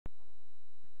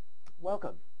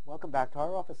Welcome back to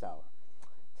our office hour.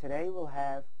 Today we'll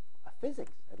have a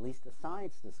physics, at least a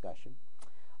science discussion,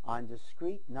 on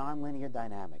discrete nonlinear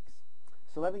dynamics.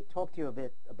 So let me talk to you a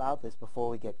bit about this before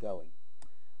we get going.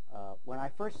 When I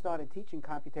first started teaching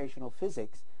computational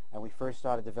physics, and we first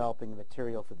started developing the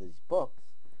material for these books,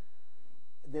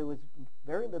 there was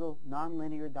very little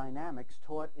nonlinear dynamics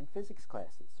taught in physics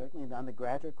classes. Certainly in the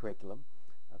undergraduate curriculum,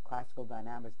 classical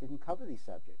dynamics didn't cover these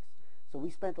subjects. So we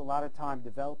spent a lot of time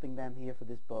developing them here for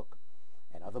this book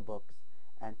and other books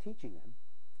and teaching them.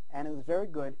 And it was very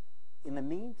good. In the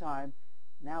meantime,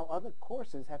 now other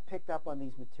courses have picked up on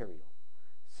these materials.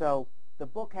 So the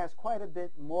book has quite a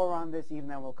bit more on this, even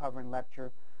than we'll cover in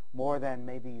lecture, more than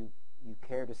maybe you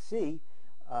care to see.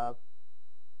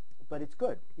 But it's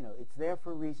good. You know, it's there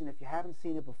for a reason. If you haven't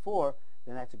seen it before,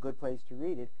 then that's a good place to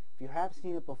read it. If you have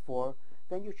seen it before,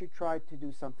 then you should try to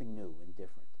do something new and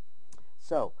different.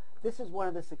 So this is one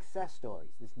of the success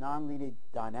stories, this nonlinear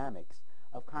dynamics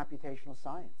of computational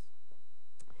science.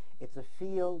 It's a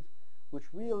field which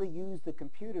really used the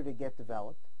computer to get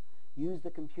developed, used the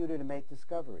computer to make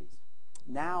discoveries.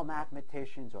 Now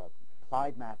mathematicians, or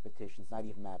applied mathematicians, not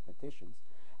even mathematicians,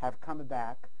 have come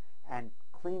back and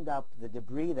cleaned up the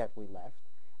debris that we left,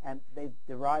 and they've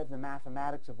derived the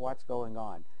mathematics of what's going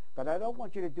on. But I don't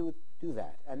want you to do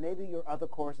that. And maybe your other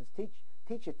courses teach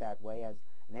it that way, as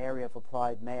an area of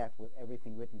applied math with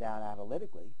everything written down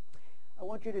analytically. I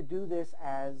want you to do this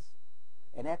as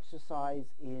an exercise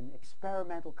in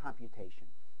experimental computation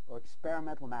or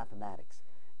experimental mathematics.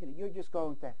 You know, you're just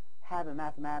going to have a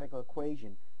mathematical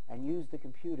equation and use the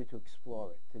computer to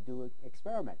explore it, to do an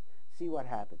experiment, see what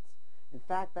happens. In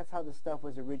fact, that's how this stuff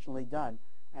was originally done,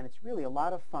 and it's really a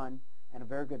lot of fun and a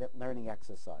very good learning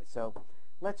exercise. So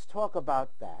let's talk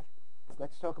about that.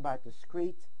 Let's talk about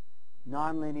discrete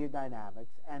nonlinear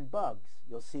dynamics and bugs.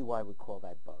 You'll see why we call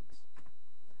that bugs.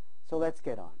 So let's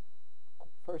get on.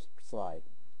 First slide.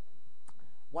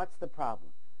 What's the problem?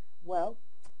 Well,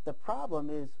 the problem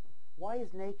is, why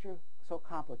is nature so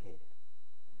complicated?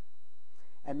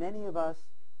 And many of us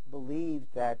believed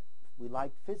that we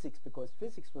liked physics because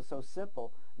physics was so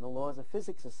simple and the laws of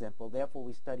physics are simple, therefore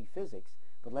we study physics,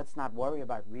 but let's not worry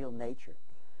about real nature.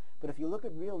 But if you look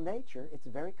at real nature, it's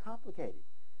very complicated.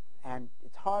 And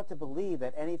it's hard to believe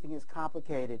that anything as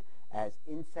complicated as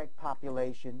insect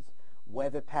populations,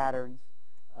 weather patterns,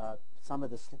 some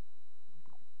of the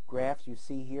graphs you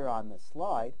see here on the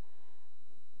slide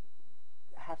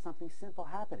have something simple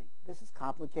happening. This is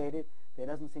complicated. There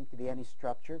doesn't seem to be any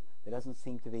structure. There doesn't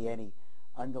seem to be any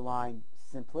underlying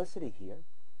simplicity here.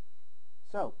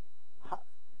 So,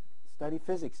 study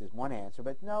physics is one answer,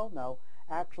 but no.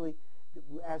 Actually,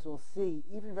 as we'll see,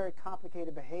 even very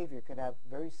complicated behavior could have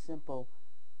very simple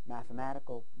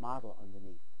mathematical model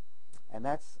underneath. And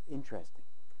that's interesting.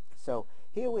 So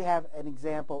here we have an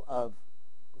example of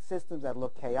systems that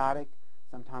look chaotic.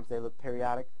 Sometimes they look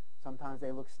periodic. Sometimes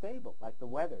they look stable, like the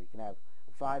weather. You can have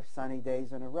 5 sunny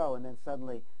days in a row, and then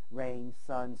suddenly rain,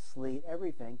 sun, sleet,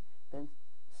 everything, then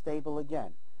stable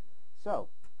again. So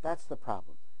that's the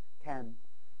problem. Can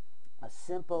a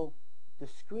simple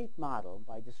discrete model,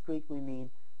 by discrete we mean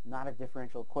not a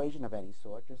differential equation of any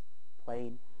sort, just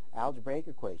plain algebraic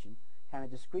equation, can a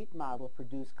discrete model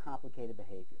produce complicated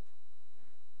behavior?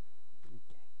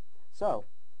 Okay. So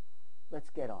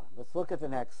let's get on. Let's look at the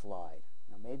next slide.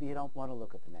 Now maybe you don't want to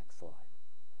look at the next slide.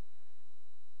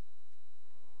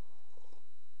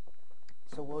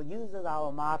 So we'll use as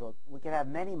our model. We can have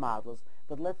many models,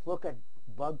 but let's look at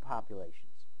bug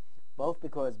populations, both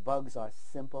because bugs are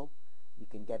simple. You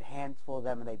can get handful of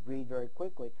them and they breed very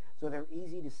quickly, so they're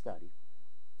easy to study.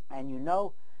 And you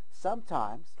know,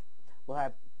 sometimes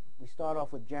we start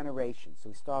off with generations. So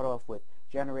we start off with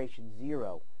generation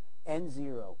 0,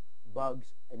 N0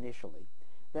 bugs initially.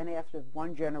 Then after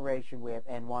one generation we have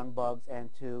N1 bugs,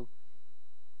 N2.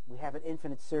 We have an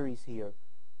infinite series here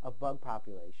of bug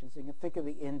populations. So you can think of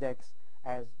the index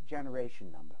as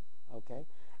generation number. Okay?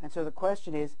 And so the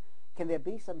question is, can there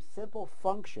be some simple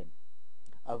function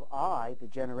of I, the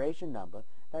generation number,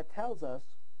 that tells us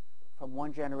from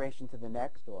one generation to the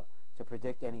next, or to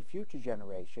predict any future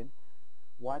generation,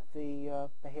 what the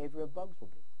behavior of bugs will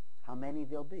be, how many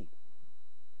there'll be.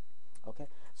 Okay,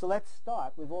 so let's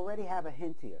start. We've already have a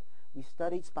hint here. We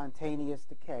studied spontaneous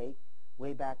decay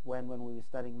way back when we were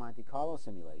studying Monte Carlo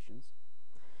simulations,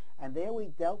 and there we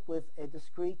dealt with a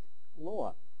discrete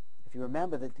law. If you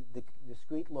remember the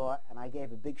discrete law, and I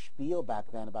gave a big spiel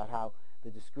back then about how the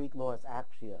discrete law is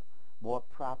actually a more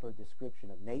proper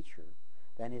description of nature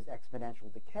than is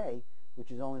exponential decay, which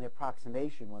is only an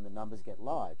approximation when the numbers get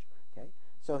large. Okay?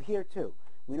 So here too,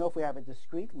 we know if we have a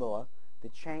discrete law, the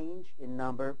change in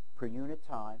number per unit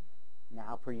time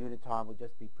now per unit time will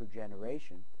just be per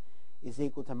generation, is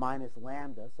equal to minus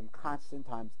lambda, some constant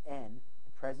times n,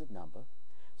 the present number.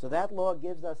 So that law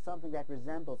gives us something that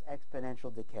resembles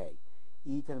exponential decay,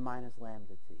 e to the minus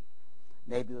lambda t.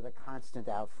 Maybe with a constant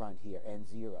out front here,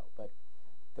 n0. But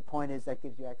the point is that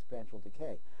gives you exponential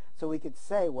decay. So we could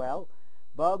say, well,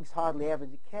 bugs hardly ever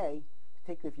decay,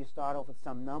 particularly if you start off with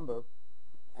some number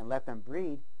and let them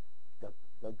breed,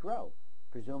 they'll grow.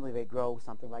 Presumably they grow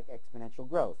something like exponential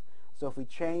growth. So if we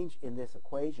change in this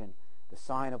equation the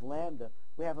sign of lambda,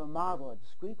 we have a model, a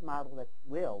discrete model that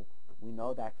will, we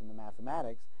know that from the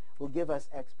mathematics, will give us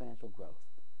exponential growth.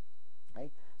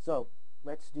 Right? So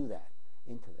let's do that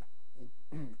into the.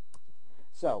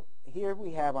 So here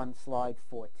we have on slide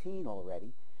 14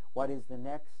 already what is the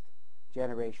next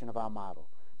generation of our model.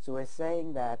 So we're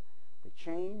saying that the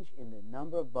change in the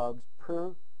number of bugs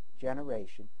per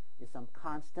generation is some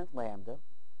constant lambda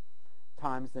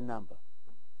times the number.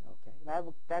 Okay,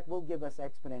 that will give us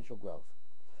exponential growth.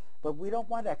 But we don't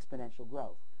want exponential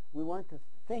growth. We want to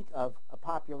think of a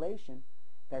population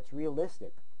that's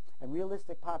realistic. And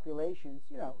realistic populations,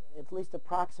 you know, at least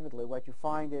approximately what you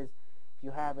find is if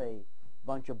you have a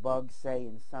bunch of bugs, say,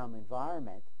 in some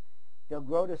environment, they'll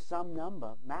grow to some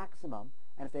number, maximum,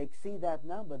 and if they exceed that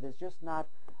number, there's just not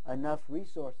enough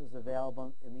resources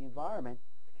available in the environment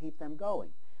to keep them going.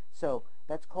 So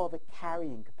that's called the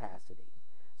carrying capacity.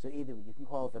 So either you can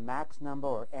call it the max number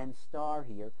or n star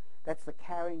here. That's the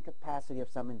carrying capacity of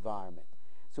some environment.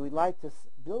 So we'd like to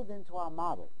build into our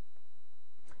model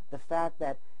the fact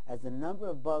that as the number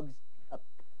of bugs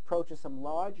approaches some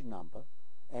large number,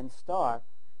 n star,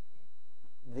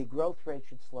 the growth rate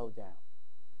should slow down.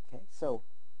 Okay, so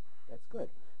that's good.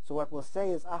 So what we'll say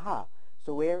is, aha,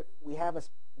 so where we have a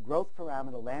growth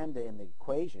parameter lambda in the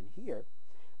equation here,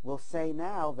 we'll say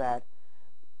now that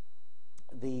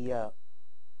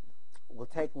we'll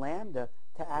take lambda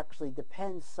to actually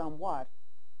depend somewhat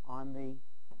on the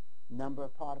number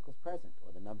of particles present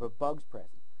or the number of bugs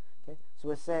present. Okay? So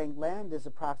we're saying lambda is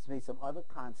approximately some other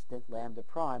constant, lambda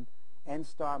prime, n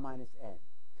star minus n.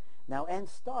 Now n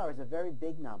star is a very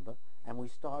big number, and we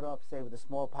start off, say, with a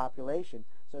small population.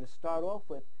 So to start off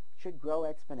with, it should grow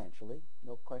exponentially,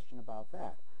 no question about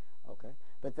that. Okay?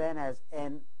 But then as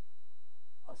n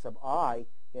sub I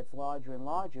gets larger and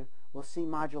larger, we'll see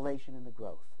modulation in the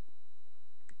growth.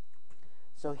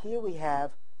 So here we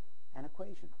have an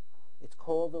equation. It's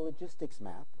called the logistics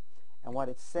map, and what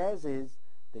it says is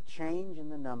the change in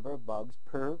the number of bugs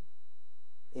per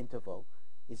interval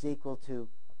is equal to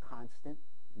a constant,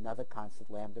 another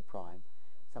constant lambda prime,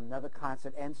 some another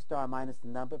constant n star minus the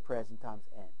number present times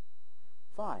n.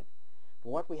 Fine. But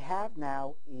what we have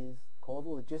now is called the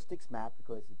logistics map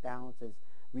because it balances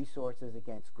resources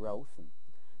against growth and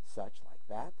such like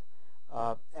that.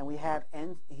 And we have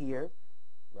n here,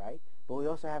 right? But we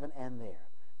also have an n there.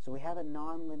 So we have a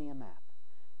nonlinear map.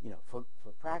 You know, for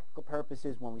practical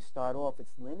purposes, when we start off,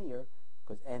 it's linear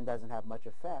because n doesn't have much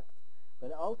effect.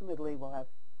 But ultimately, we'll have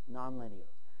nonlinear.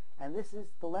 And this is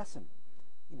the lesson.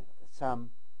 You know,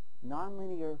 some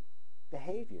nonlinear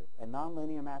behavior and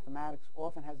nonlinear mathematics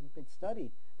often hasn't been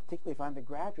studied, particularly for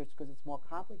undergraduates, because it's more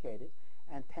complicated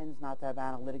and tends not to have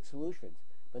analytic solutions.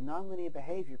 But nonlinear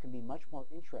behavior can be much more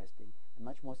interesting and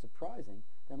much more surprising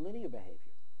than linear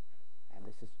behavior. And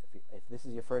this is, if this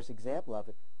is your first example of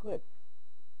it, good.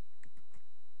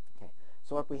 Okay.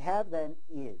 So what we have then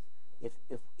is,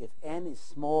 if n is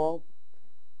small,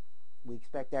 we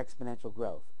expect exponential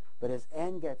growth. But as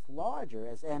n gets larger,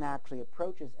 as n actually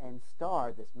approaches n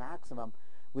star, this maximum,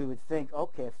 we would think,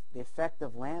 okay, if the effect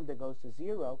of lambda goes to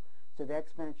 0, so the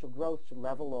exponential growth should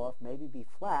level off, maybe be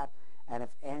flat, and if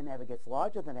n ever gets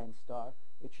larger than n star,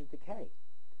 it should decay.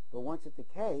 But once it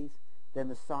decays, then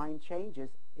the sign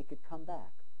changes, it could come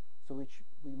back. So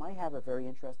we might have a very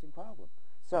interesting problem.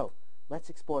 So let's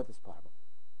explore this problem.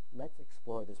 Let's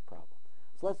explore this problem.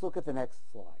 So let's look at the next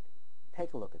slide.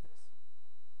 Take a look at this.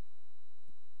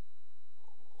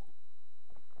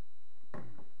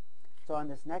 So on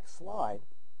this next slide,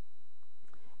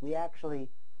 we actually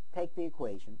take the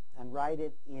equation and write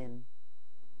it in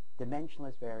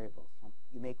dimensionless variables.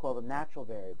 You may call them natural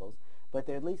variables, but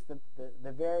they're at least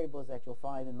the variables that you'll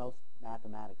find in most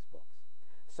mathematics books.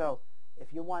 So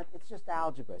if you want, it's just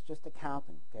algebra, it's just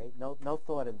accounting, okay? No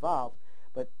thought involved,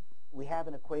 but we have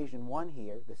an equation 1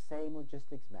 here, the same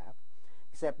logistics map,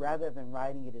 except rather than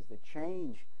writing it as the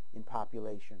change in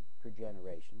population per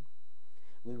generation,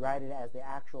 we write it as the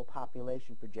actual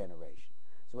population per generation.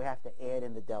 So we have to add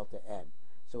in the delta n.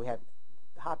 So we have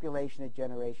population at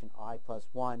generation I plus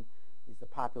 1 is the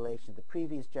population of the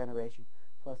previous generation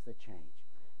plus the change.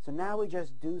 So now we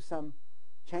just do some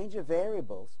change of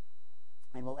variables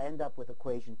and we'll end up with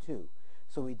equation 2.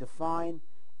 So we define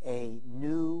a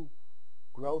new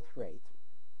growth rate,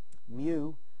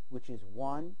 mu, which is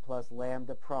 1 plus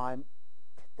lambda prime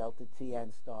delta t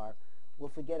n star. We'll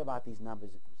forget about these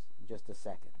numbers in just a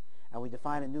second. And we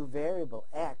define a new variable,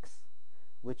 x,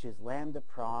 which is lambda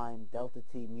prime delta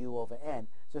t mu over n.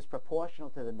 So it's proportional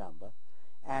to the number.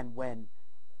 And when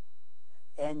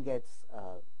n gets,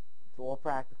 to all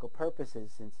practical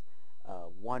purposes, since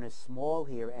 1 is small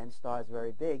here, n star is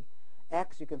very big,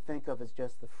 x you can think of as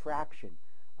just the fraction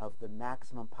of the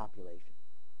maximum population.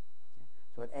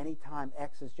 So at any time,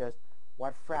 x is just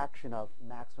what fraction of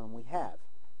maximum we have.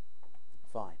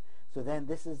 Fine. So then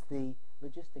this is the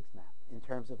logistics map in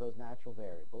terms of those natural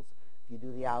variables. If you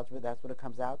do the algebra, that's what it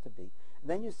comes out to be. And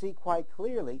then you see quite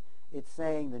clearly it's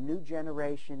saying the new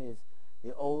generation is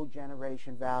the old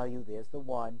generation value. There's the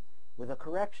 1 with a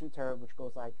correction term which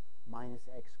goes like minus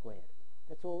x squared.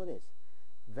 That's all it is.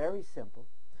 Very simple.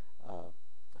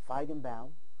 Feigenbaum,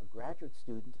 a graduate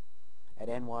student at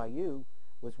NYU,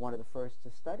 was one of the first to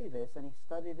study this, and he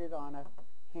studied it on a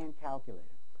hand calculator.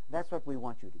 That's what we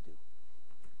want you to do.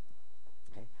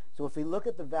 Okay? So if we look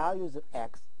at the values of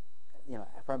x,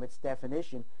 from its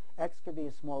definition, x can be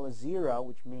as small as 0,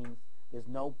 which means there's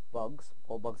no bugs.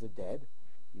 All bugs are dead.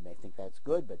 You may think that's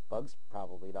good, but bugs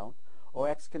probably don't. Or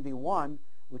x can be 1,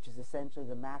 which is essentially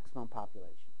the maximum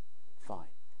population. Fine.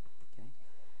 Okay?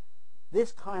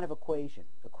 This kind of equation,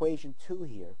 equation 2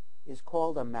 here, is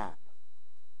called a map.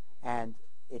 And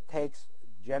it takes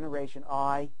generation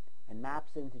I and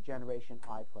maps into generation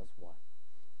I plus 1.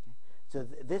 Okay? So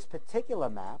this particular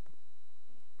map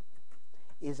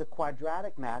is a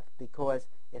quadratic map because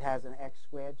it has an x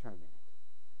squared term in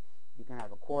it. You can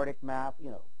have a quartic map,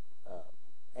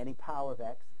 any power of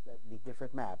x, that'd be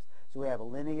different maps. So we have a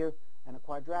linear and a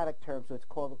quadratic term, so it's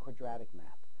called a quadratic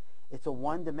map. It's a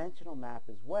one-dimensional map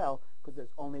as well because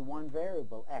there's only one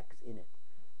variable, x, in it.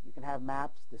 You can have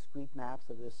maps, discrete maps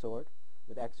of this sort,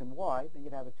 with x and y, then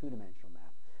you'd have a two-dimensional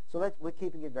map. So we're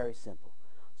keeping it very simple.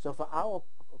 So for our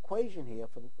equation here,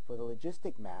 for the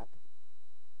logistic map,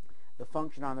 the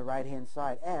function on the right-hand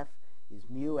side, f, is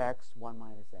mu x 1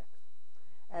 minus x.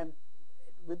 And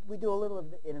we do a little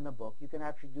of it in the book. You can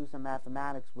actually do some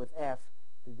mathematics with f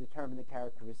to determine the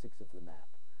characteristics of the map.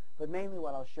 But mainly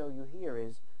what I'll show you here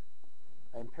is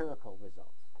empirical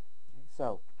results. Okay?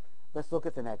 So let's look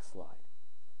at the next slide.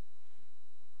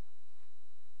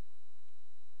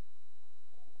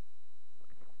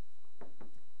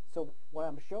 So what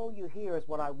I'm showing you here is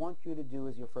what I want you to do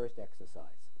as your first exercise.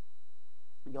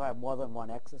 You'll have more than one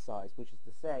exercise, which is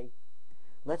to say,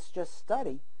 let's just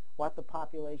study what the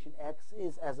population x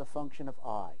is as a function of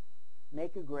I.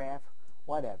 Make a graph,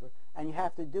 whatever, and you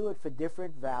have to do it for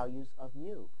different values of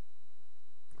mu.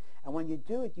 And when you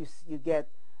do it, you get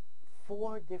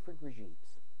 4 different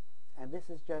regimes. And this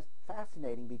is just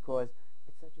fascinating because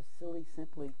it's such a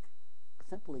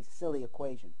simply silly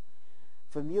equation.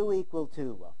 For mu equal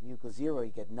to, well, mu equals 0,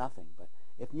 you get nothing. But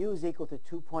if mu is equal to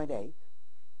 2.8, okay,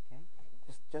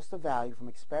 just a value from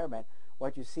experiment,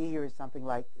 what you see here is something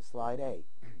like slide A.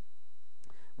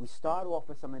 We start off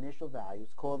with some initial values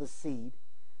called the seed.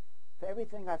 For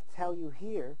everything I tell you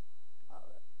here,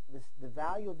 the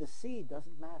value of the seed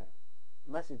doesn't matter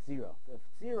unless it's 0. If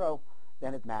it's 0,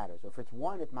 then it matters. Or if it's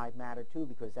 1, it might matter too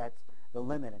because that's the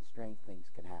limit and strange things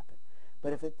can happen.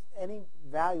 But if it's any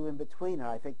value in between, and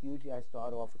I think usually I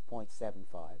start off with 0.75,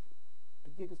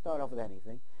 but you can start off with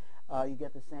anything, you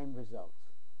get the same results.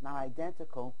 Not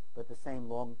identical, but the same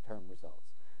long-term results.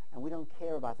 And we don't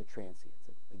care about the transients,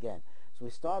 again. So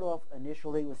we start off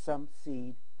initially with some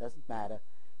seed, doesn't matter.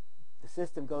 The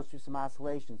system goes through some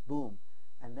oscillations, boom,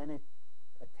 and then it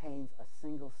attains a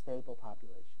single stable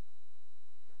population.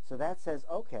 So that says,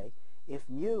 okay, if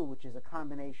mu, which is a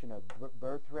combination of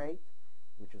birth rate,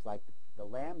 which is like the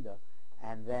lambda,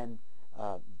 and then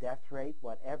death rate,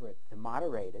 whatever, to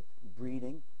moderate it,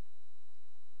 breeding,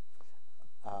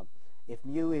 if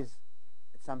mu is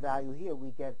at some value here,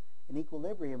 we get an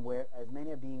equilibrium where as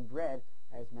many are being bred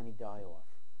as many die off.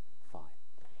 Fine.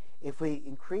 If we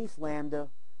increase lambda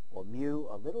or mu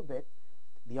a little bit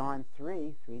beyond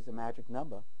 3 is a magic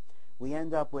number, we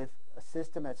end up with a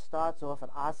system that starts off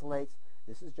and oscillates.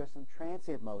 This is just some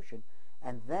transient motion,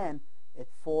 and then it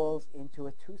falls into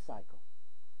a 2 cycle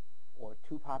or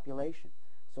 2 population.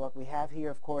 So what we have here,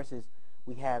 of course, is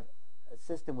we have a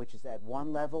system which is at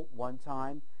one level, one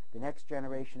time. The next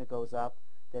generation it goes up,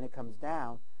 then it comes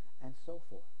down, and so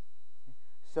forth.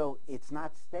 So it's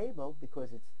not stable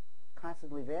because it's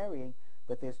constantly varying,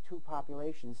 but there's 2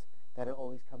 populations that it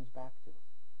always comes back to.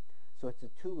 So it's a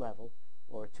 2 level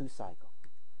or a 2 cycle.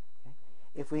 Okay?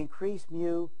 If we increase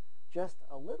mu just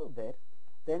a little bit,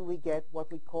 then we get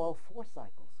what we call 4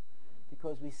 cycles.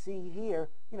 Because we see here,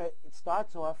 it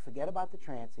starts off, forget about the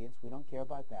transients, we don't care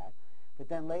about that. But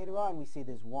then later on we see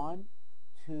there's 1,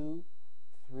 2,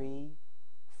 3,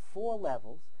 4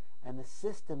 levels, and the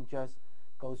system just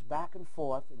goes back and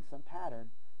forth in some pattern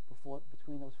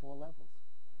between those 4 levels.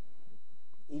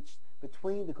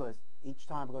 Because each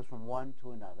time it goes from one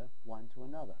to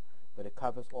another, but it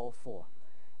covers all 4.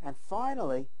 And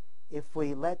finally, if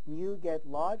we let mu get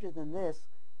larger than this,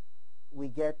 we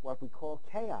get what we call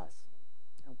chaos.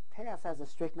 And chaos has a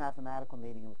strict mathematical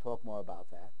meaning, and we'll talk more about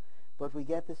that. But we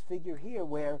get this figure here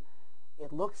where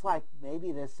it looks like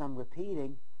maybe there's some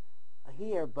repeating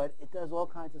here, but it does all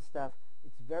kinds of stuff.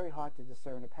 It's very hard to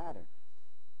discern a pattern,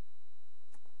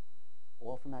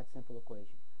 all from that simple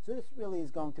equation. So this really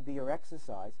is going to be your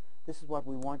exercise. This is what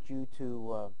we want you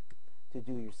to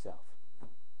do yourself.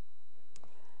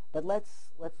 But let's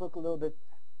look a little bit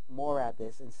more at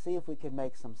this and see if we can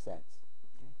make some sense.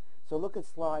 Okay? So look at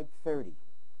slide 30.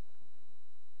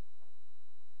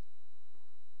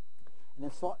 And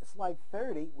in slide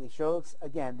 30, we show,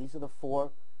 again, these are the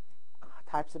 4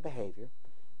 types of behavior.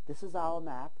 This is our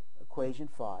map, equation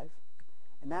 5.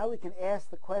 And now we can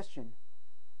ask the question,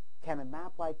 can a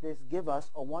map like this give us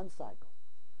a 1 cycle?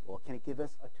 Or can it give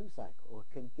us a 2 cycle? Or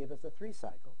can it give us a 3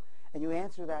 cycle? And you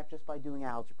answer that just by doing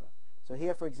algebra. So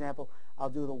here, for example, I'll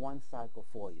do the 1 cycle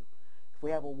for you. If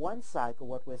we have a 1 cycle,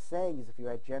 what we're saying is if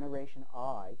you're at generation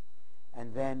I,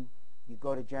 and then you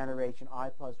go to generation I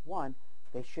plus 1,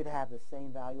 they should have the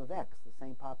same value of x, the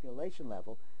same population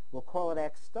level. We'll call it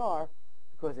x star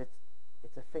because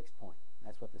it's a fixed point.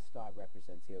 That's what the star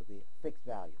represents here, the fixed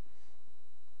value.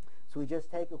 So we just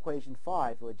take equation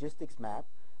 5, logistics map.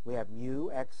 We have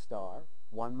mu x star,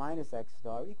 1 minus x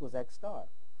star equals x star.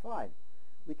 Fine.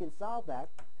 We can solve that.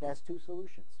 It has 2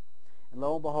 solutions. And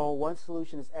lo and behold, one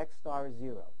solution is x star is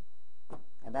 0.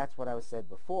 And that's what I said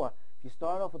before. If you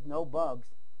start off with no bugs,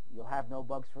 you'll have no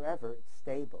bugs forever. It's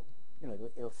stable.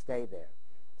 It'll stay there.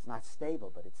 It's not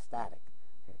stable, but it's static.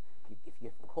 Okay? If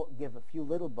you give a few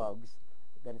little bugs,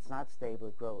 then it's not stable.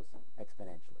 It grows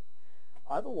exponentially.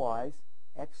 Otherwise,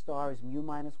 x star is mu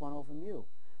minus 1 over mu.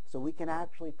 So we can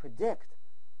actually predict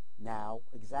now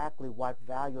exactly what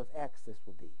value of x this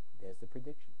will be. There's the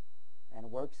prediction. And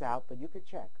it works out, but you could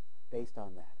check based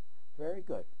on that. Very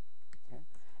good. Okay?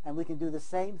 And we can do the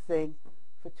same thing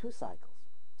for 2 cycles.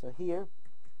 So here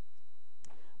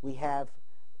we have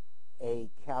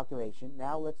a calculation.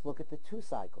 Now let's look at the 2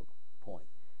 cycle point.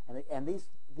 And these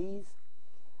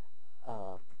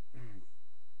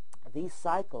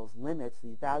cycles, limits,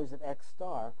 the values of x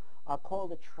star, are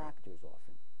called attractors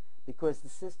often because the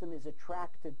system is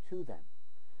attracted to them.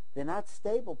 They're not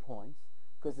stable points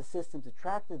because the system's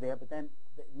attracted there, but then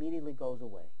it immediately goes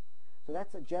away. So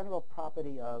that's a general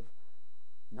property of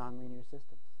nonlinear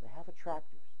systems. They have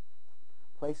attractors,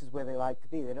 places where they like to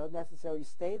be. They don't necessarily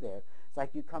stay there. It's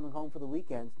like you coming home for the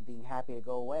weekends and being happy to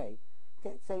go away.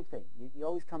 Okay, same thing. You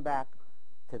always come back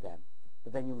to them,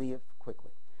 but then you leave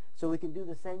quickly. So we can do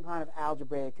the same kind of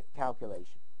algebraic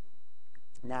calculation.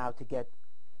 Now to get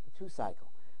the 2 cycle,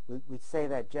 we'd say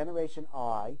that generation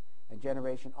I and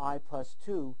generation I plus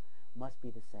 2 must be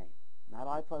the same. Not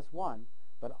I plus 1,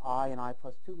 but I and I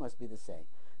plus 2 must be the same.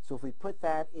 So if we put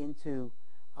that into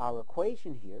our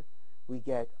equation here, we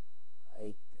get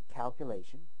a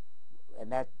calculation,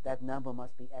 and that number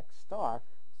must be x star.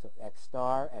 So x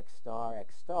star, x star,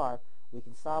 x star. We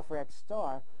can solve for x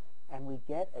star, and we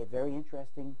get a very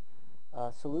interesting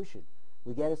solution.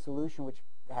 We get a solution which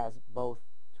has both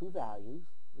 2 values,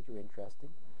 which are interesting,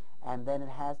 and then it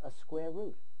has a square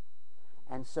root.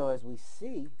 And so as we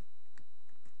see,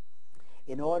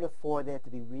 in order for there to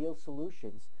be real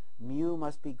solutions, mu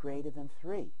must be greater than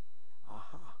 3.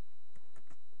 Aha.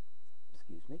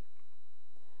 Excuse me.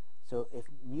 So if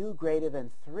mu greater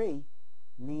than 3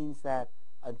 means that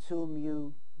until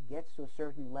mu gets to a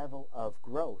certain level of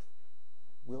growth,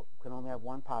 we can only have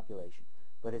 1 population.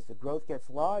 But as the growth gets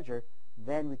larger,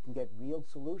 then we can get real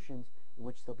solutions in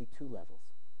which there'll be 2 levels.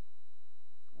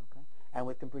 Okay? And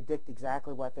we can predict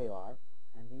exactly what they are,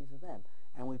 and these are them.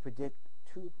 And we predict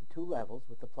two levels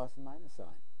with the plus and minus sign.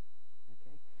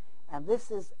 Okay? And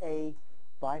this is a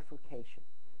bifurcation.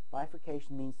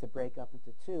 Bifurcation means to break up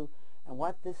into 2. And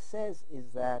what this says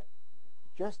is that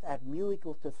just at mu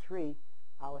equal to 3,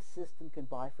 our system can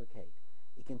bifurcate.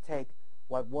 It can take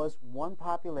what was 1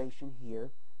 population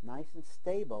here, nice and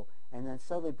stable, and then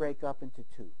suddenly break up into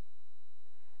 2.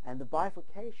 And the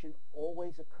bifurcation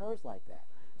always occurs like that.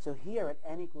 So here at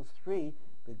n equals 3,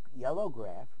 the yellow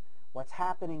graph, what's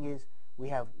happening is we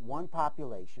have 1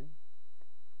 population.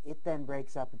 It then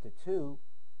breaks up into 2,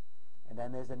 And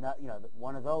then there's another,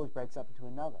 one of those breaks up into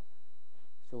another.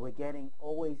 So we're getting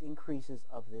always increases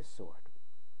of this sort.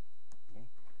 Okay?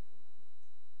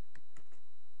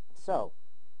 So,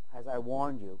 as I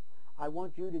warned you, I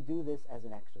want you to do this as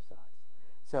an exercise.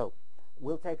 So,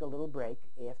 we'll take a little break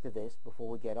after this before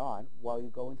we get on. While you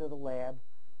go into the lab,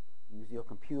 use your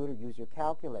computer, use your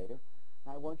calculator.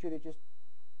 And I want you to just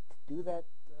do that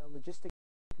logistic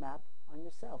map on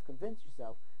yourself. Convince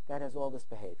yourself that has all this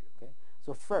behavior. Okay?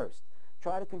 So first,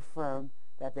 try to confirm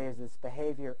that there's this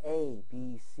behavior A,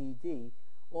 B, C, D.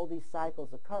 All these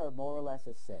cycles occur more or less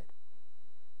as said.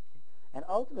 And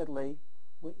ultimately,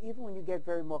 even when you get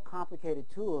very more complicated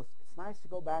tools, it's nice to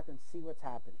go back and see what's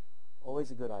happening. Always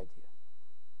a good idea.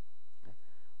 Okay.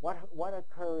 What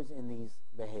occurs in these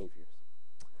behaviors?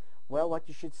 Well, what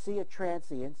you should see at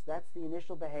transients, that's the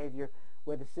initial behavior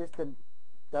where the system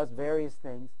does various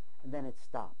things and then it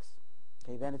stops.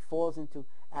 Okay, then it falls into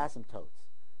asymptotes.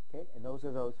 Okay, and those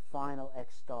are those final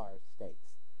X star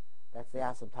states. That's the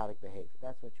asymptotic behavior.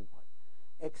 That's what you want.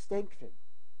 Extinction.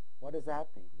 What does that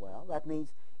mean? Well, that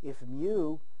means if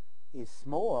mu is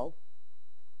small,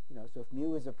 so if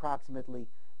mu is approximately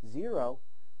 0,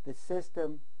 the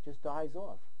system just dies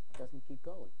off. It doesn't keep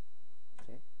going.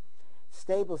 Okay?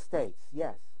 Stable states.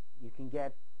 Yes, you can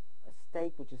get a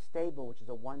state which is stable, which is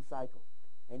a one cycle.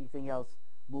 Anything else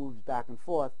moves back and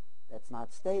forth, that's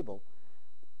not stable.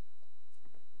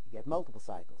 You get multiple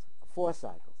cycles, 4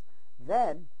 cycles.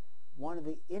 Then, one of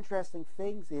the interesting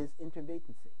things is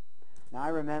intermittency. Now, I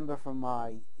remember from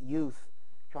my youth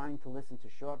trying to listen to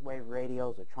shortwave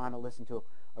radios or trying to listen to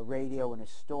a radio in a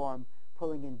storm,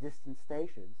 pulling in distant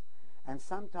stations, and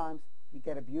sometimes you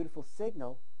get a beautiful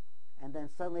signal, and then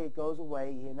suddenly it goes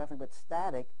away, you hear nothing but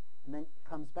static, and then it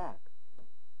comes back.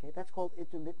 Okay, that's called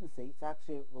intermittency. It's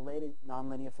actually a related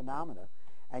nonlinear phenomena,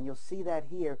 and you'll see that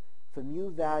here for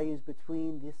mu values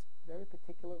between this very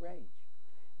particular range.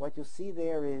 What you'll see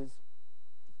there is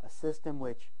a system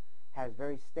which has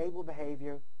very stable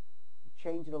behavior. You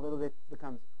change it a little bit,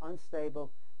 becomes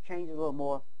unstable, change it a little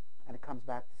more, and it comes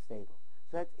back to stable.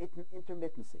 So that's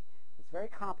intermittency. It's very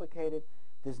complicated.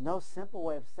 There's no simple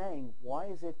way of saying why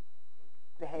is it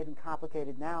behaving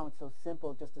complicated now and so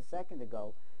simple just a second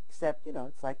ago, except,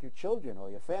 it's like your children or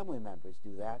your family members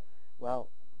do that. Well,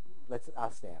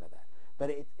 I'll stay out of that. But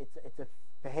it's a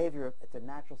behavior, it's a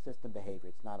natural system behavior.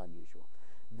 It's not unusual.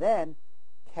 Then,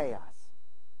 chaos.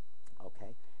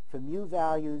 Okay? For mu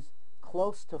values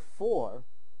close to 4,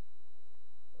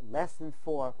 less than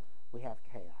 4, we have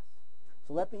chaos.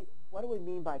 So what do we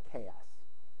mean by chaos?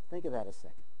 Think of that a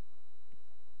second.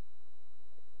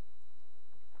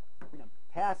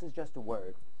 Chaos is just a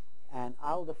word, and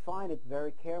I'll define it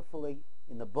very carefully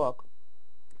in the book.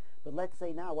 But let's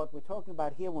say now what we're talking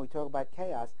about here when we talk about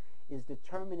chaos is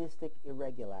deterministic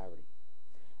irregularity.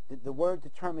 The word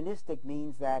deterministic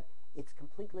means that it's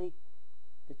completely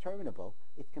determinable.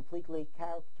 It's completely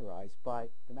characterized by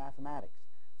the mathematics.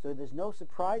 So there's no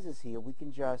surprises here. We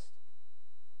can just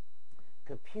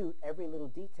compute every little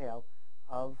detail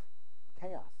of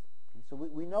chaos. Okay? So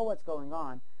we know what's going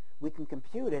on. We can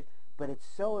compute it, but it's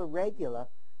so irregular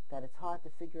that it's hard to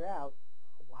figure out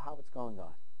how it's going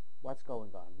on, what's going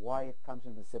on, why it comes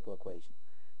from a simple equation.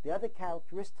 The other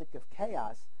characteristic of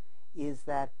chaos is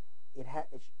that it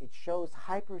shows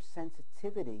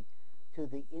hypersensitivity to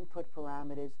the input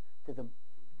parameters, to the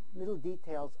little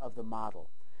details of the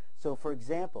model. So, for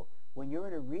example, when you're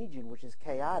in a region which is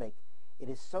chaotic, it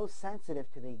is so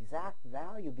sensitive to the exact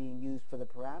value being used for the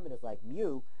parameters like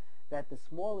mu that the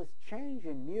smallest change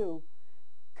in mu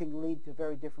can lead to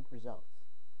very different results.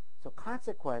 So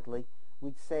consequently,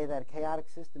 we'd say that a chaotic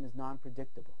system is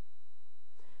non-predictable.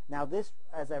 Now this,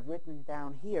 as I've written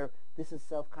down here, this is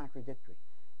self-contradictory.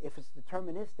 If it's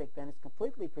deterministic, then it's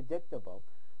completely predictable,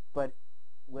 but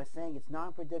we're saying it's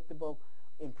non-predictable.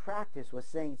 In practice, we're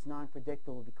saying it's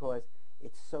non-predictable because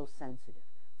it's so sensitive.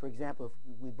 For example,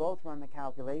 if we both run the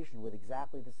calculation with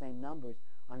exactly the same numbers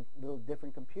on little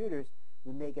different computers,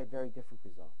 we may get very different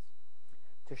results.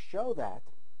 To show that,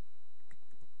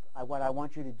 what I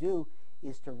want you to do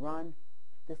is to run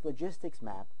this logistics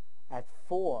map at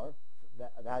 4,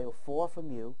 a value of 4 for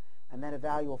mu, and then a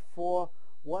value of 4,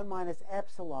 1 minus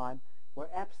epsilon, where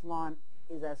epsilon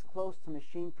is as close to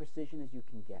machine precision as you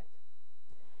can get.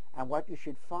 And what you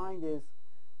should find is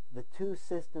the two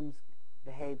systems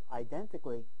behave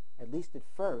identically, at least at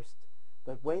first,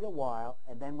 but wait a while,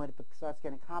 and then when it starts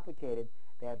getting complicated,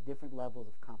 they have different levels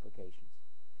of complications.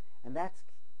 And that's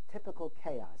typical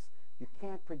chaos. You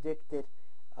can't predict it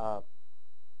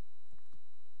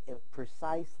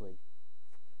precisely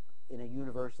in a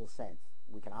universal sense.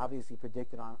 We can obviously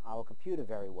predict it on our computer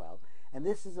very well. And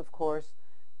this is, of course,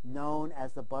 known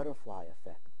as the butterfly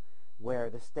effect, where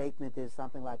the statement is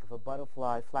something like, if a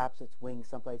butterfly flaps its wings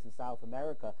someplace in South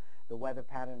America, the weather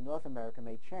pattern in North America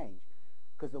may change.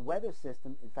 Because the weather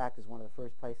system, in fact, is one of the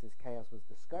first places chaos was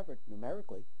discovered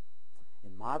numerically,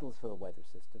 in models for the weather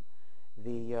system.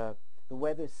 The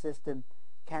weather system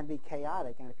can be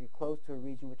chaotic, and if you're close to a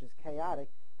region which is chaotic,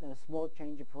 then a small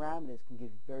change of parameters can give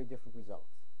very different results.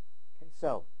 Okay,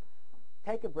 so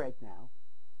take a break now,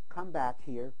 come back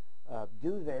here,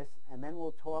 do this, and then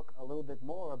we'll talk a little bit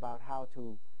more about how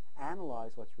to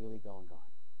analyze what's really going on.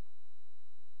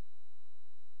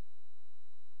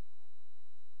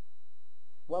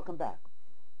 Welcome back.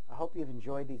 I hope you've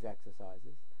enjoyed these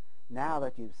exercises. Now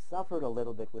that you've suffered a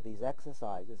little bit with these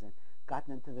exercises and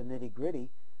gotten into the nitty-gritty,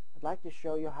 I'd like to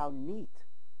show you how neat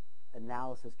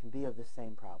analysis can be of the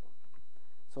same problem.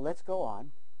 So let's go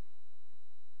on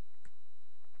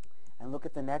and look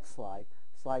at the next slide,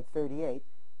 slide 38,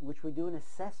 in which we do an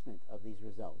assessment of these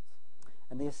results.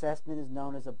 And the assessment is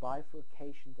known as a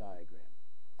bifurcation diagram.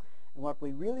 And what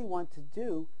we really want to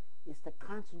do is to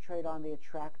concentrate on the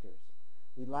attractors.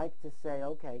 We'd like to say,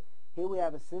 okay, here we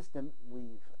have a system,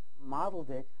 we've modeled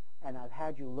it, and I've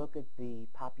had you look at the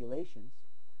populations,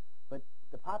 but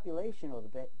the population or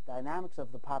the dynamics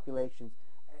of the populations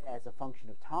as a function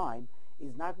of time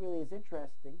is not really as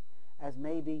interesting as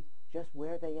maybe just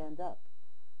where they end up.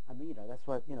 I mean, that's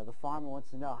what, the farmer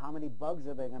wants to know. How many bugs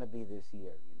are there going to be this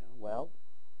year? Well,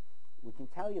 we can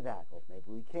tell you that, or maybe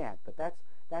we can't, but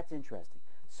that's interesting.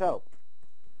 So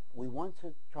we want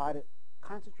to try to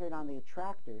concentrate on the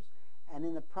attractors, and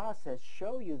in the process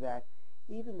show you that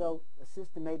even though a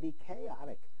system may be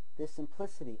chaotic, there's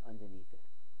simplicity underneath it.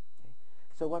 Okay?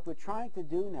 So what we're trying to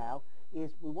do now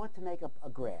is we want to make a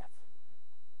graph.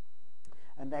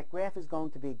 And that graph is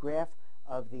going to be a graph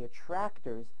of the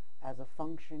attractors as a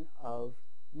function of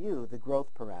mu, the growth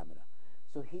parameter.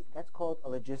 So that's called a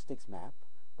logistics map,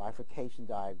 bifurcation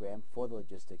diagram for the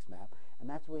logistics map, and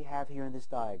that's what we have here in this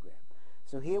diagram.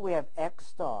 So here we have x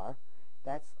star,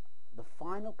 that's the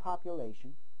final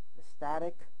population, the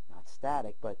static, not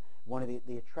static, but one of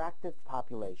the attractive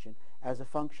population as a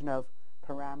function of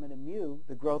parameter mu,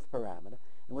 the growth parameter.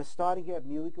 And we're starting here at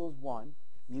mu equals 1.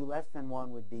 Mu less than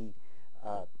 1 would be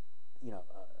a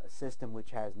system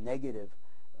which has negative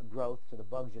growth, so the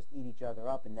bugs just eat each other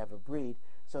up and never breed.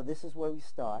 So this is where we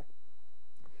start.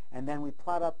 And then we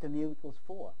plot up to mu equals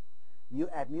 4.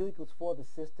 At mu equals 4, the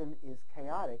system is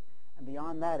chaotic, and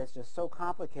beyond that, it's just so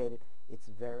complicated, it's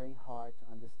very hard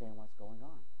to understand what's going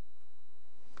on.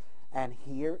 And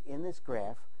here in this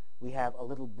graph, we have a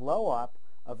little blow-up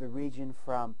of the region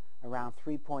from around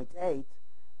 3.8,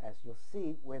 as you'll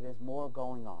see, where there's more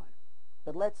going on.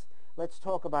 But let's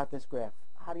talk about this graph.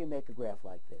 How do you make a graph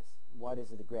like this? What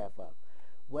is it a graph of?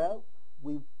 Well,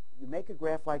 you make a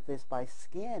graph like this by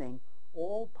scanning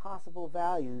all possible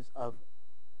values of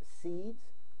seeds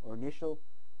or initial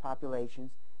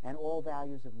populations and all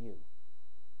values of mu.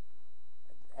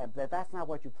 But that's not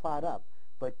what you plot up.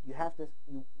 But you have to.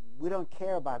 We don't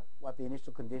care about what the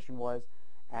initial condition was,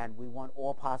 and we want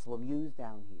all possible mu's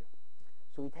down here.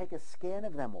 So we take a scan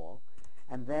of them all,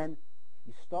 and then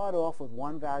you start off with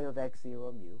one value of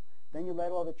x0 mu. Then you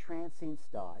let all the transients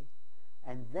die,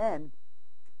 and then,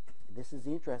 this is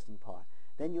the interesting part,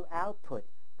 then you output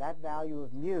that value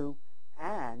of mu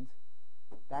and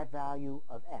that value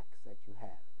of x that you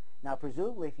have. Now,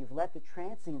 presumably, if you've let the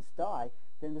transients die,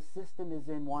 then the system is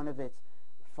in one of its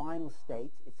final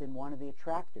states. It's in one of the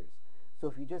attractors. So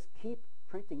if you just keep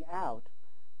printing out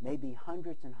maybe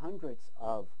hundreds and hundreds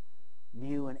of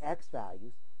mu and x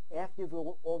values, after you've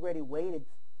already waited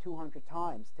 200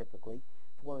 times, typically,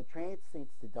 for the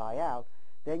transients to die out,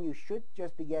 then you should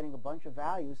just be getting a bunch of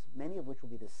values, many of which will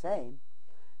be the same,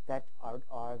 that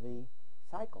are the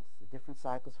cycles, the different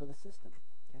cycles for the system.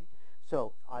 Okay?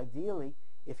 So ideally,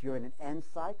 if you're in an n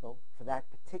cycle for that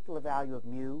particular value of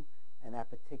mu and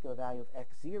that particular value of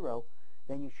x0,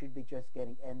 then you should be just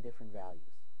getting n different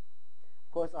values.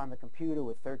 Of course, on the computer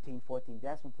with 13, 14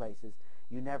 decimal places,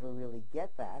 you never really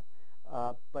get that,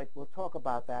 but we'll talk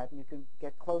about that, and you can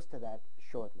get close to that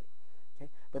shortly. Okay?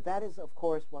 But that is, of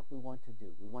course, what we want to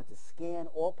do. We want to scan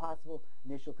all possible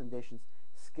initial conditions,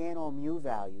 scan all mu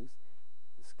values,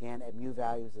 scan at mu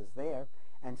values as there,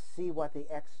 and see what the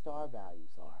x star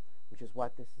values are, which is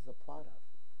what this is a plot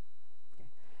of. Okay?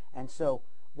 And so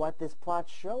what this plot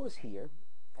shows here,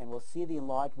 and we'll see the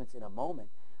enlargements in a moment,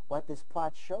 what this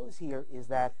plot shows here is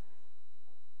that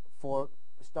for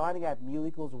starting at mu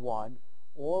equals 1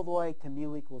 all the way to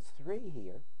mu equals 3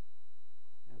 here,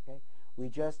 okay, we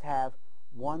just have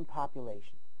one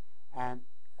population. And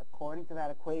according to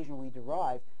that equation we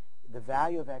derived, the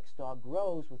value of x star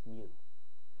grows with mu.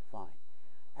 Fine.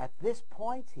 At this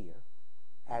point here,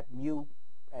 at mu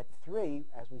at 3,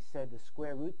 as we said, the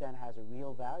square root then has a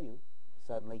real value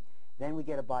suddenly. Then we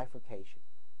get a bifurcation.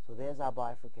 So there's our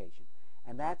bifurcation.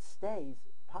 And that stays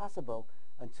possible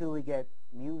until we get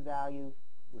mu value,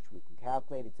 which we can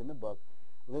calculate, it's in the book,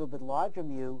 a little bit larger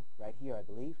mu, right here I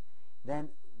believe. Then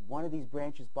one of these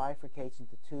branches bifurcates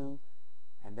into 2,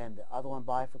 and then the other one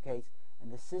bifurcates,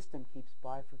 and the system keeps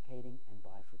bifurcating and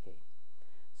bifurcating.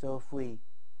 So if we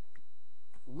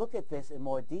look at this in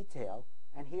more detail,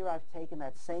 and here I've taken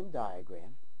that same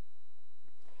diagram,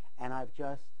 and I've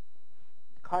just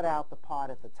cut out the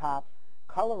part at the top,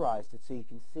 colorized it so you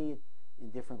can see it in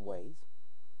different ways,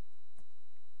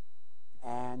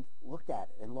 and looked at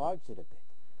it, enlarged it a bit.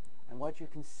 And what you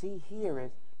can see here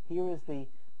is the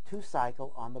 2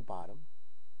 cycle on the bottom,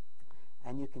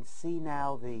 and you can see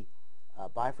now the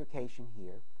bifurcation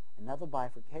here, another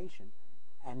bifurcation,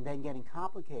 and then getting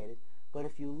complicated. But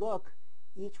if you look,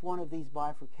 each one of these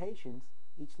bifurcations,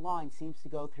 each line seems to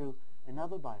go through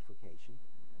another bifurcation.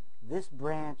 This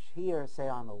branch here, say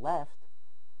on the left,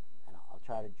 and I'll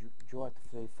try to draw it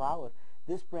so you follow it,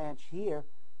 this branch here,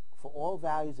 for all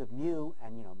values of mu,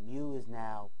 and mu is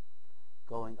now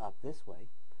going up this way,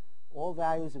 all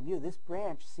values of mu, this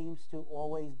branch seems to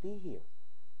always be here.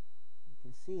 You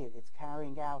can see it, it's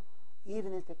carrying out,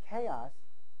 even into chaos,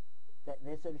 that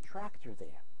there's an attractor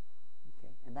there.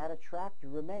 Okay? And that attractor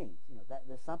remains.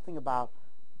 There's something about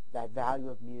that value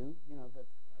of mu,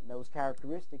 those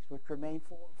characteristics which remain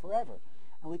forever.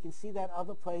 And we can see that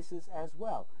other places as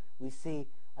well. We see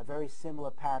a very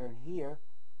similar pattern here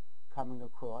coming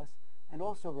across and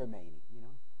also remaining.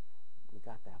 We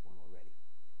got that one already.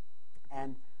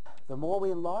 And the more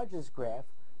we enlarge this graph,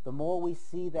 the more we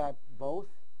see that both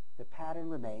the pattern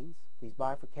remains, these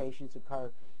bifurcations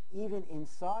occur even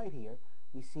inside here.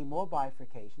 We see more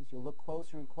bifurcations. You look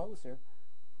closer and closer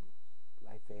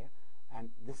right there, and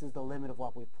this is the limit of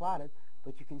what we've plotted,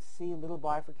 but you can see little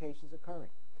bifurcations occurring.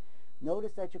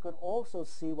 Notice that you can also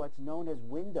see what's known as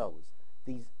windows,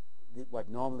 what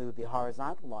normally would be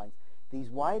horizontal lines. These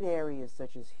white areas,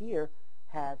 such as here,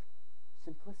 have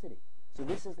simplicity. So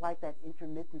this is like that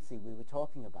intermittency we were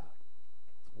talking about,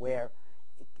 where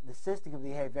the system can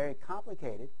behave very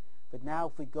complicated, but now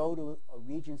if we go to a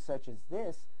region such as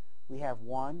this, we have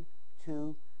 1,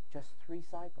 2, just 3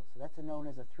 cycles. So that's known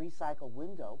as a 3-cycle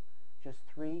window. Just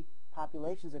 3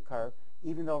 populations occur,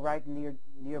 even though right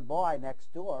nearby,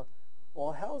 next door,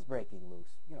 all hell's breaking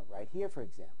loose. Right here, for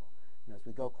example. As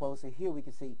we go closer here, we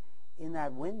can see in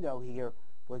that window here,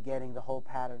 we're getting the whole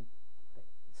pattern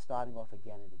starting off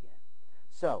again and again.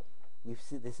 So we've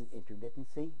seen this is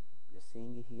intermittency. You're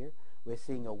seeing it here. We're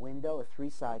seeing a window, a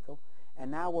 3-cycle,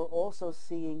 and now we're also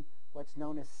seeing what's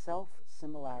known as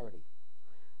self-similarity.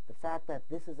 The fact that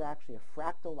this is actually a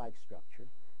fractal-like structure,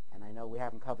 and I know we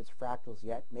haven't covered fractals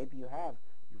yet. Maybe you have.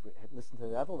 You've listened to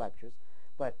the other lectures.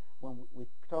 But when we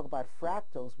talk about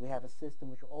fractals, we have a system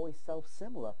which are always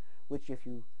self-similar, which if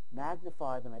you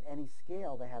magnify them at any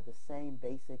scale, they have the same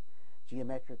basic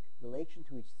geometric relation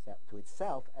to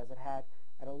itself as it had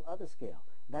at another scale.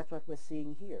 And that's what we're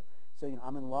seeing here. So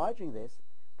I'm enlarging this,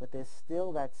 but there's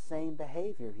still that same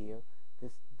behavior here.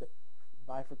 The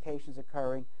bifurcations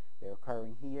occurring. They're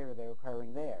occurring here. They're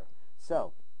occurring there.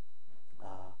 So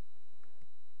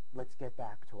let's get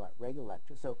back to our regular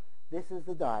lecture. So this is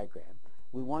the diagram.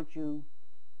 We want you,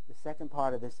 the second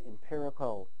part of this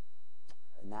empirical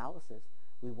analysis,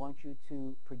 we want you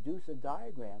to produce a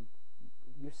diagram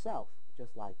yourself,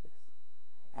 just like this.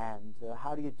 And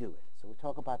how do you do it? So we'll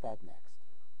talk about that next.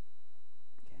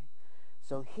 Okay.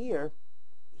 So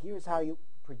here's how you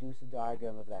produce a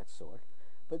diagram of that sort.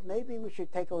 But maybe we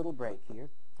should take a little break here.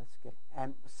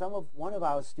 And one of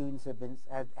our students had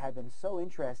been so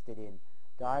interested in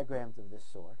diagrams of this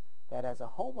sort that as a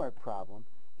homework problem,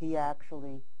 he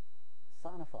actually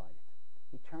sonified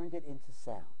it. He turned it into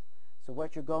sound. So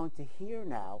what you're going to hear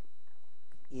now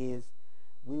is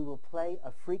we will play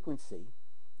a frequency,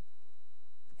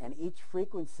 and each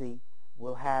frequency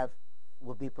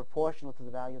will be proportional to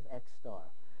the value of x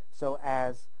star. So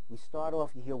as we start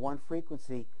off, you hear one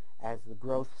frequency. As the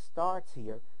growth starts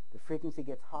here, the frequency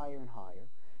gets higher and higher.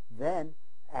 Then,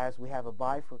 as we have a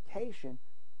bifurcation,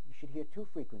 you should hear 2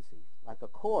 frequencies, like a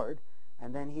chord.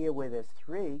 And then here where there's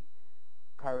 3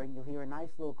 occurring, you'll hear a nice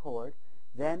little chord.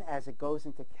 Then as it goes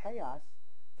into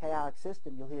chaotic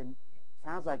system, you'll hear,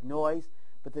 sounds like noise,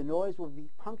 but the noise will be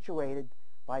punctuated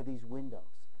by these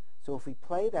windows. So if we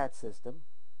play that system,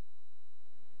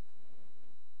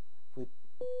 if we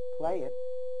play it,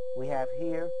 we have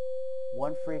here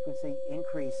one frequency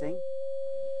increasing,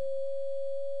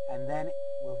 and then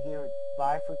we'll hear it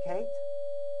bifurcate,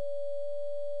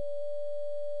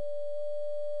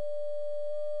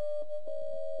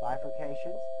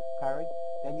 bifurcations, current.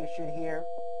 Then you should hear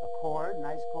a chord,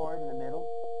 nice chord in the middle.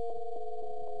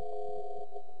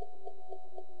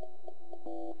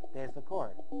 There's the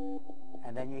chord.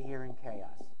 And then you're hearing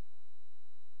chaos.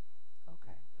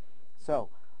 Okay. So,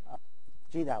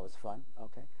 gee, that was fun.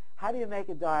 Okay. How do you make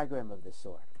a diagram of this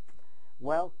sort?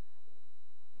 Well,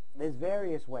 there's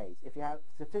various ways. If you have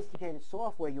sophisticated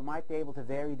software, you might be able to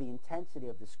vary the intensity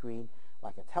of the screen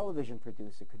like a television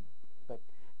producer could, but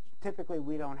typically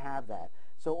we don't have that.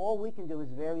 So all we can do is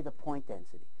vary the point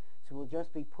density. So we'll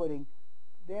just be putting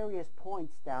various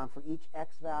points down for each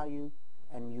x value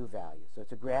and mu value. So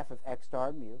it's a graph of x star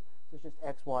and mu, so it's just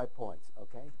x, y points,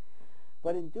 okay?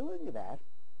 But in doing that,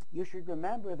 you should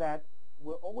remember that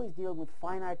we're always dealing with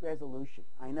finite resolution.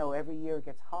 I know every year it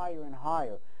gets higher and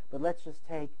higher, but let's just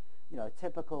take, a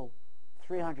typical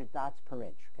 300 dots per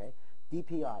inch, okay?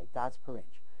 DPI, dots per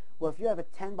inch. Well, if you have a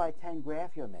 10 by 10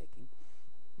 graph you're making,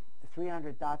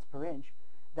 300 dots per inch,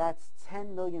 that's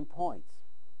 10 million points.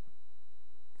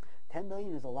 10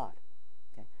 million is a lot.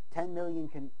 Okay? 10 million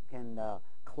can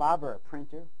clobber a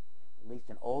printer, at least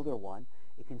an older one.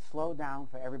 It can slow down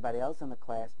for everybody else in the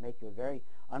class, make you a very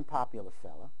unpopular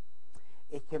fella.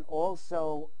 It can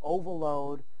also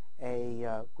overload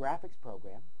a graphics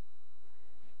program.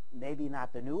 Maybe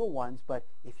not the newer ones, but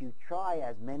if you try,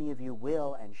 as many of you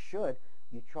will and should,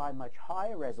 you try much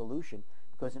higher resolution,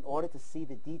 because in order to see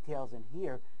the details in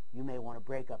here, you may want to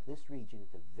break up this region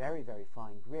into very, very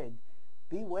fine grid.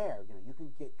 Beware, you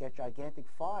can get gigantic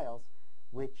files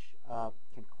which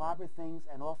can clobber things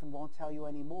and often won't tell you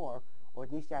any more, or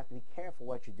at least you have to be careful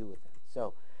what you do with them.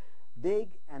 So big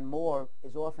and more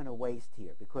is often a waste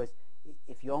here, because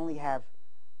if you only have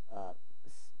a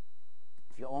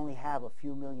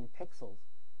few million pixels,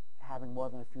 having more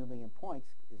than a few million points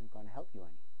isn't going to help you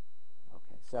any.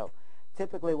 Okay, so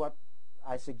typically what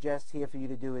I suggest here for you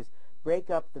to do is break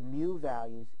up the mu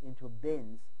values into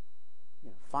bins,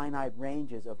 finite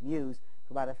ranges of mu's,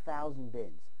 for about 1,000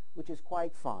 bins, which is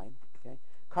quite fine. Okay,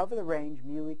 cover the range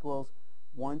mu equals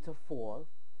 1 to 4,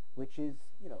 which is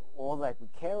all that we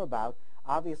care about.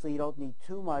 Obviously, you don't need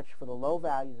too much for the low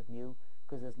values of mu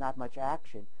because there's not much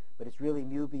action, but it's really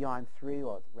mu beyond 3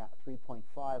 or 3.5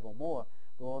 or more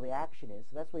where all the action is.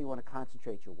 So that's where you want to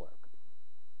concentrate your work.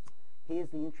 Here's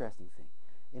the interesting thing.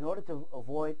 In order to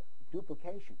avoid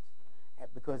duplications,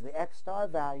 because the x star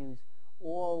values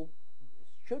all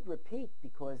should repeat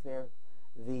because they're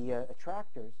the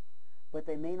attractors, but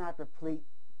they may not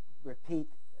repeat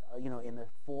in the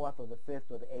 4th or the 5th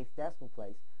or the 8th decimal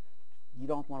place. You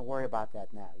don't want to worry about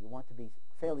that now. You want to be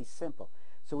fairly simple.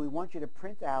 So we want you to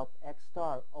print out x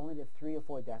star only to 3 or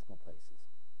 4 decimal places.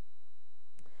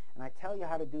 And I tell you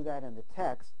how to do that in the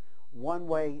text. One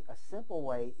way, a simple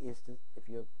way, is to, if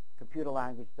your computer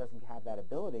language doesn't have that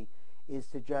ability, is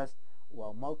to just,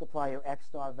 multiply your x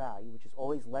star value, which is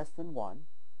always less than 1,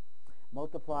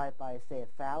 multiply it by, say,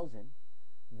 1,000,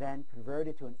 then convert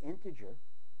it to an integer,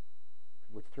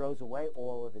 which throws away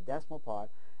all of the decimal part,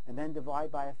 and then divide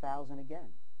by 1,000 again.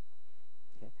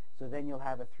 Okay? So then you'll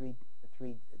have a three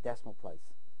decimal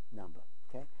place number.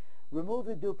 Okay? Remove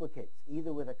the duplicates,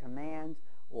 either with a command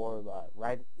or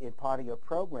right in part of your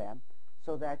program,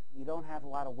 so that you don't have a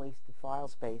lot of wasted file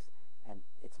space, and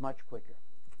it's much quicker.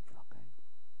 Okay?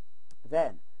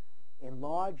 Then,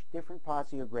 enlarge different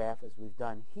parts of your graph, as we've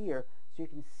done here, so you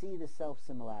can see the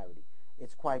self-similarity.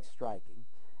 It's quite striking.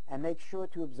 And make sure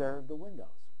to observe the windows.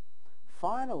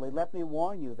 Finally, let me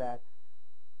warn you that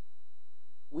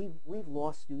we've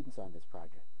lost students on this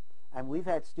project. And we've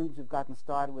had students who've gotten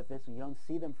started with this, and you don't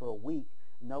see them for a week.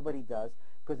 Nobody does,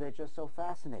 because they're just so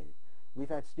fascinated. We've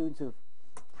had students who've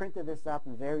printed this up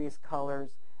in various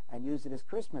colors and used it as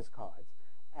Christmas cards.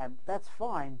 And that's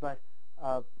fine, but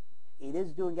it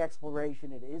is doing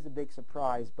exploration. It is a big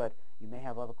surprise, but you may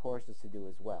have other courses to do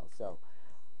as well. So,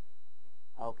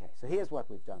 okay, so here's what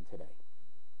we've done today.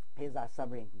 Here's our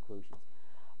summary and conclusions.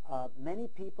 Many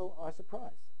people are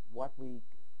surprised. What we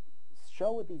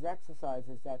show with these exercises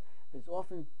is that there's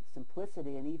often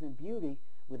simplicity and even beauty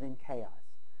within chaos.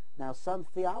 Now, some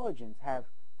theologians have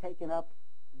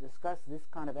discussed this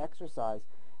kind of exercise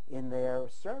in their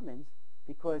sermons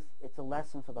because it's a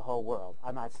lesson for the whole world.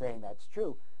 I'm not saying that's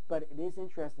true, but it is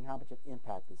interesting how much of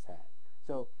impact this had.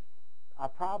 So our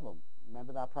problem,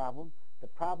 remember that problem? The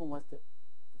problem was to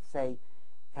say,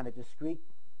 can a discrete,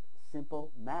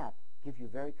 simple map give you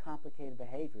very complicated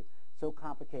behavior, so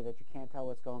complicated that you can't tell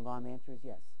what's going on? The answer is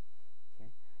yes. Okay?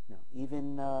 No,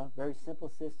 even very simple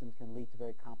systems can lead to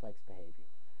very complex behavior.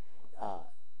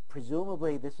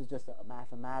 Presumably, this is just a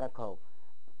mathematical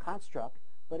construct,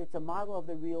 but it's a model of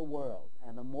the real world.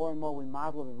 And the more and more we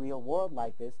model the real world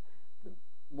like this,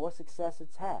 more success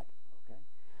it's had. Okay?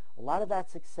 A lot of that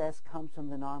success comes from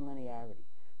the nonlinearity.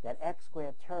 That x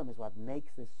squared term is what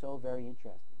makes this so very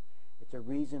interesting. It's a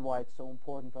reason why it's so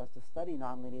important for us to study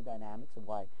nonlinear dynamics and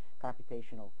why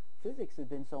computational physics has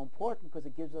been so important, because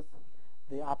it gives us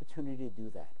the opportunity to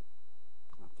do that.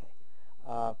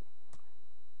 Okay.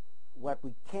 What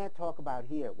we can't talk about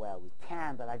here, well, we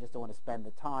can, but I just don't want to spend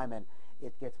the time, and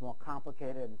it gets more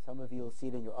complicated, and some of you will see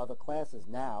it in your other classes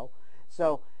now.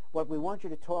 So what we want you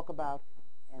to talk about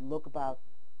and look about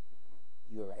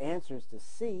your answers to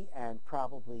see, and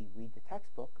probably read the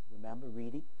textbook, remember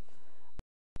reading,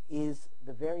 is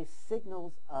the very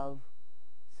signals of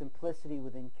simplicity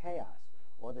within chaos,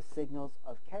 or the signals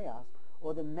of chaos,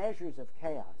 or the measures of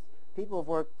chaos. People have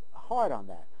worked hard on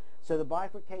that. So the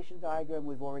bifurcation diagram,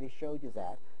 we've already showed you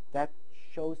that. That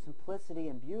shows simplicity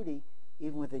and beauty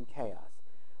even within chaos.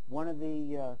 One of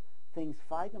the things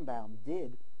Feigenbaum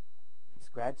did, his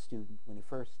grad student, when he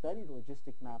first studied the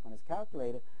logistic map on his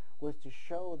calculator, was to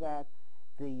show that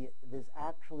there's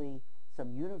actually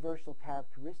some universal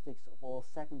characteristics of all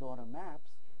second-order maps,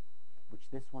 which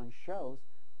this one shows,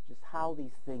 just how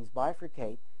these things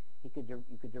bifurcate. You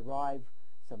could derive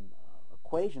some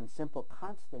equations, simple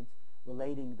constants,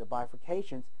 relating the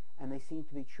bifurcations, and they seem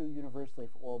to be true universally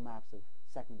for all maps of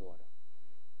second order.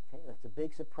 Okay, that's a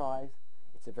big surprise.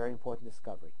 It's a very important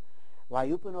discovery.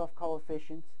 Lyapunov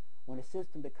coefficients, when a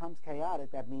system becomes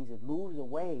chaotic, that means it moves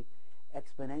away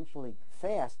exponentially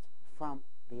fast from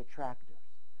the attractors.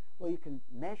 Well, you can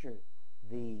measure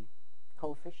the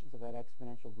coefficients of that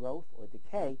exponential growth or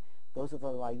decay. Those are the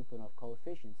Lyapunov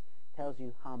coefficients. Tells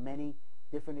you how many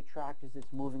different attractors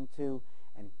it's moving to,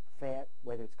 and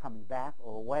whether it's coming back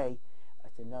or away.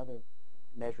 That's another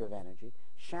measure of energy.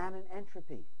 Shannon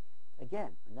entropy,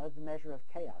 again, another measure of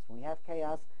chaos. When we have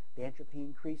chaos, the entropy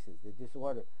increases. The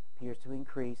disorder appears to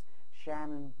increase.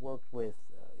 Shannon worked with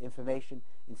information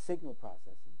in signal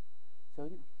processing. So,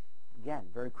 again,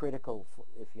 very critical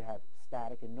if you have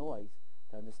static and noise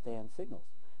to understand signals.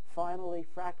 Finally,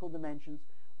 fractal dimensions.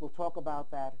 We'll talk about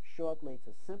that shortly. It's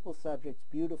a simple subject.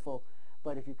 It's beautiful.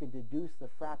 But if you can deduce the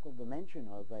fractal dimension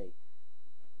of a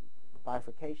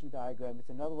bifurcation diagram, it's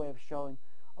another way of showing,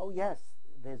 oh yes,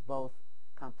 there's both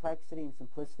complexity and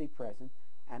simplicity present,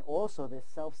 and also there's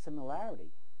self-similarity,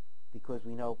 because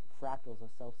we know fractals are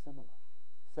self-similar.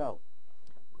 So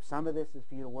some of this is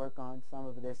for you to work on, some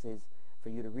of this is for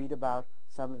you to read about,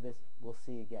 some of this we'll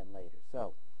see again later.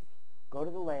 So go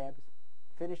to the labs,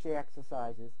 finish the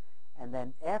exercises, and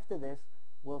then after this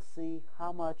we'll see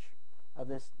how much of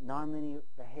this nonlinear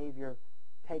behavior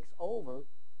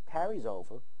carries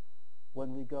over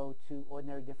when we go to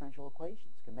ordinary differential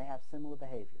equations. Can they have similar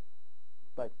behavior?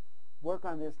 But work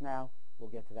on this now. We'll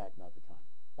get to that another time.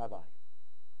 Bye-bye.